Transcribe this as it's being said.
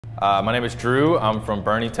My name is Drew. I'm from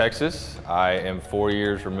Boerne, Texas. I am 4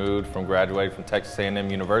 years removed from graduating from Texas A&M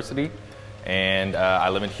University, and I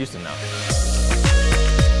live in Houston now.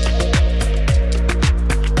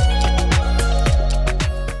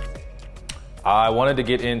 I wanted to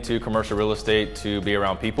get into commercial real estate to be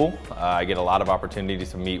around people. I get a lot of opportunities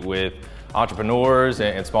to meet with entrepreneurs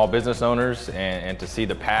and small business owners and to see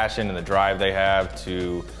the passion and the drive they have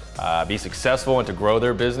to be successful and to grow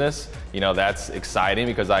their business. You know, that's exciting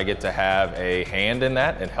because I get to have a hand in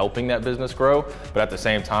that and helping that business grow. But at the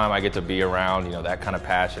same time, I get to be around, you know, that kind of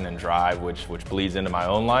passion and drive, which bleeds into my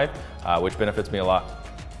own life, which benefits me a lot.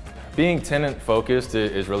 Being tenant focused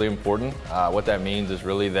is really important. What that means is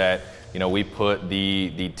really that, you know, we put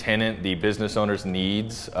the tenant, the business owner's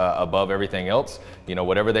needs above everything else. You know,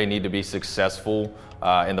 whatever they need to be successful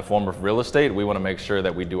in the form of real estate, we want to make sure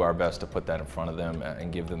that we do our best to put that in front of them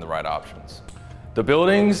and give them the right options. The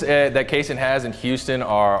buildings that Kaysen has in Houston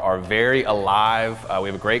are very alive. We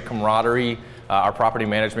have a great camaraderie. Our property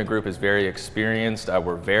management group is very experienced.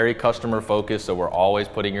 We're very customer focused, so we're always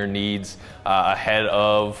putting your needs ahead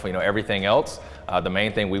of, you know, everything else. The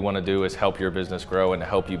main thing we want to do is help your business grow and to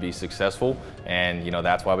help you be successful, and you know,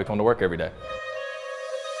 that's why we come to work every day.